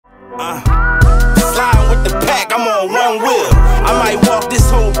Sliding with the pack, I'm on one wheel. I might walk this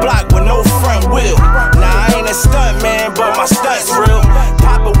whole block with no front wheel. Nah, I ain't a stunt man, but my stunt's real.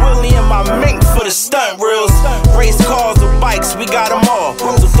 Papa Willie and my mink for the stunt reels. Race cars or bikes, we got them all.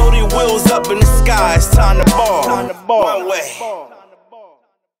 So throw your wheels up in the sky, it's time to ball. One way.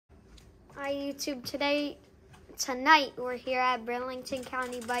 Hi YouTube, tonight we're here at Burlington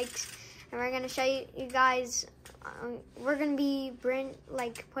County Bikes, and we're gonna show you guys. We're gonna be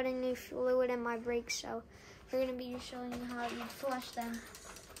putting new fluid in my brakes, so we're gonna be showing you how you flush them.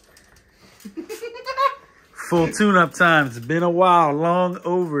 Full tune-up time. It's been a while, long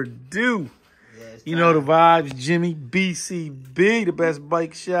overdue. Yeah, you know the vibes. Jimmy BCB, the best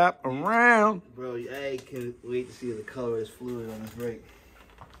bike shop around. Bro, I can't wait to see the color of this fluid on this brake.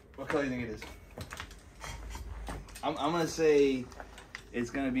 What color do you think it is? I'm gonna say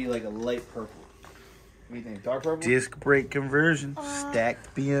it's gonna be like a light purple. What do you think? Dark purple? Disc brake conversion.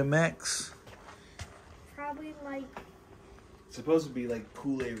 Stacked BMX. Probably like... It's supposed to be like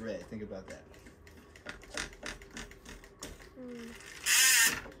Kool-Aid red. Think about that.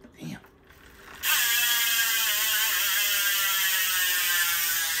 Damn.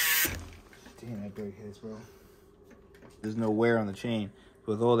 Damn, that brake hits, bro. There's no wear on the chain.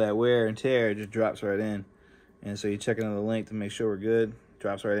 With all that wear and tear, it just drops right in. And so you check another link to make sure we're good.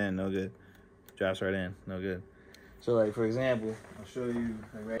 Drops right in, no good. Drops right in, no good. So like, for example, I'll show you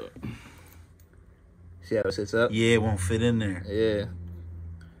like right. See how it sits up? Yeah, it won't fit in there. Yeah.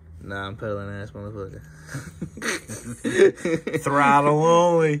 Nah, I'm pedaling ass motherfucker. Throttle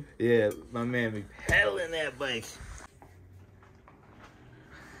only. Yeah, my man be pedaling that bike.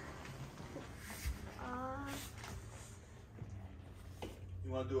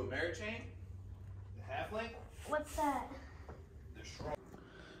 You want to do a merit chain? The half length? What's that? The shrunk.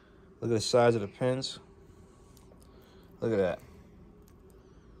 Look at the size of the pins. Look at that.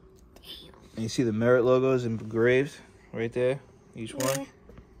 Damn. And you see the merit logos engraved right there? Each one?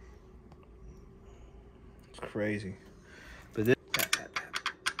 It's crazy. But this...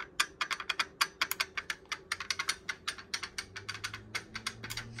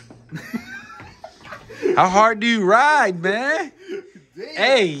 How hard do you ride, man? Damn.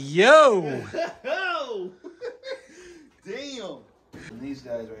 Hey, yo. Oh. Damn. And these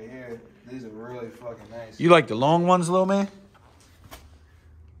guys right here, these are really fucking nice. You like the long ones, little man?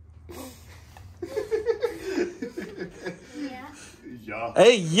 Yeah. Yeah.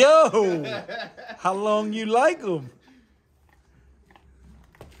 Hey, yo. How long you like them?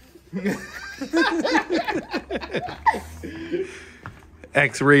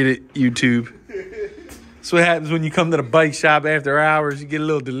 X-rated YouTube. That's what happens when you come to the bike shop after hours. You get a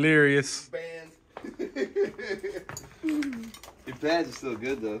little delirious. Bands. Your pads are still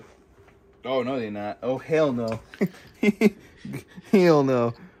good though. Oh no, they're not. Oh hell no. Hell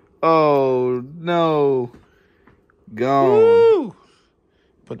no. Oh no. Gone. Woo.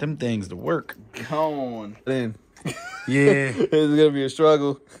 Put them things to work. Gone. Then. Yeah. It's gonna be a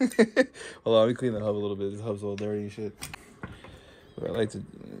struggle. Hold on, let me clean the hub a little bit. This hub's all dirty and shit. But I like to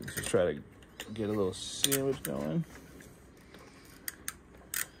just try to get a little sandwich going.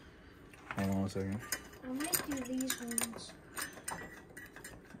 Hold on 1 second. I might do these ones.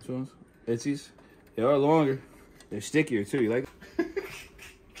 Which ones? Itzies? They are longer. They're stickier too. You like them?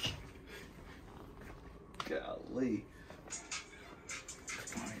 Golly.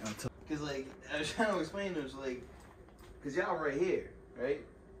 Because like, I was trying to explain to him, like, because y'all right here, right?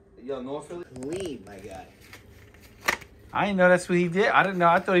 Y'all North Philly? Clean, my guy. I didn't know that's what he did. I didn't know.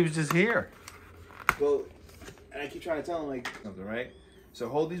 I thought he was just here. Well, and I keep trying to tell him like something, right? So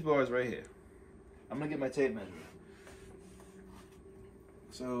hold these bars right here. I'm gonna get my tape measure.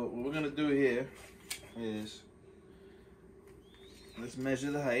 So what we're gonna do here is let's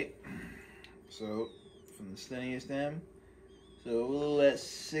measure the height. So from the steadiest stem, so we'll at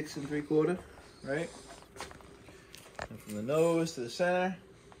 6 3/4, right? And from the nose to the center,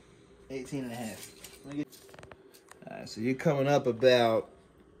 18 1/2. Alright, so you're coming up about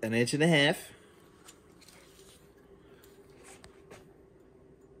 1.5 inches.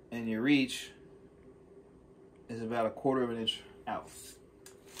 And your reach is about 1/4 inch out.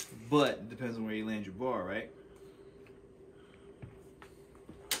 But it depends on where you land your bar, right?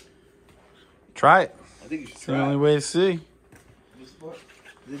 Try it. I think you should It's try the only it. way to see. This bar,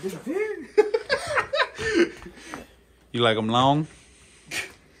 is it disappearing? You like them long?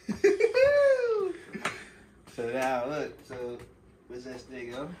 So now, look. So, where's that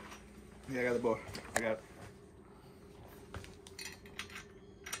stick go? Yeah, I got the bar. I got it.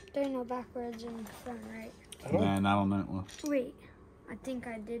 There's no backwards in the front, right? Nah, not on that one. Wait, I think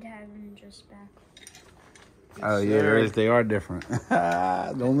I did have him just back. Oh, yeah, they are different.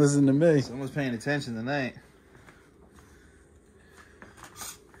 Don't listen to me. Someone's paying attention tonight.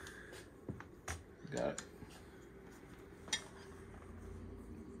 Got it.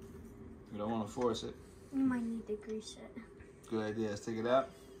 You don't want to force it. You might need to grease it. Good idea. Let's take it out.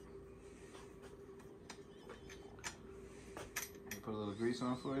 Put a little grease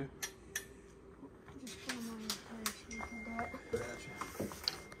on for you. Just put them on your face. You can do it. Gotcha.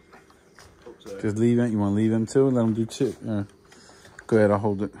 Oh, sorry. Just leave it. You want to leave them too? Let them do chip. Yeah. Go ahead. I'll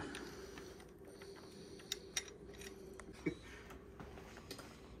hold it.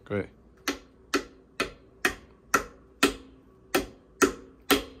 Go ahead.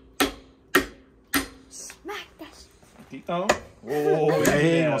 Smack this. Keep on. Whoa, He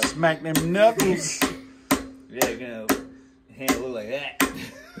ain't gonna smack them knuckles. Yeah, you know, hand look like that.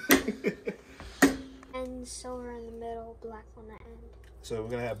 And silver in the middle, black on the end. So we're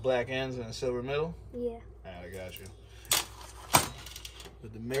gonna have black ends and a silver middle. Yeah. Alright, I got you.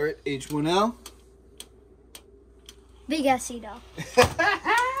 With the Merit H1L. Big SE though.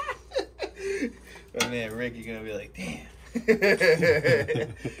 My man Ricky gonna be like, damn.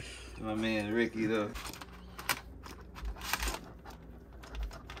 My man Ricky though.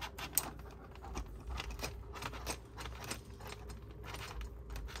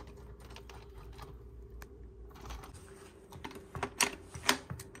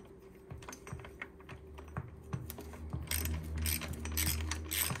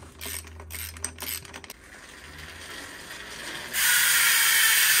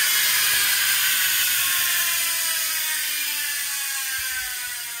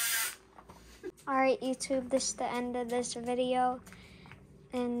 Alright YouTube, this is the end of this video.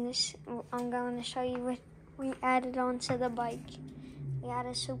 And I'm going to show you what we added onto the bike. We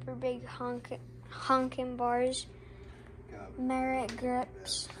added super big honking bars, Merit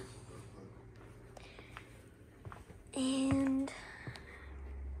grips, and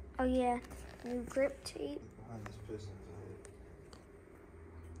oh yeah, new grip tape.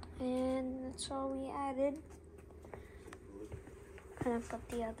 And that's all we added. And I put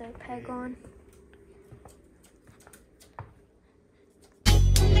the other peg on.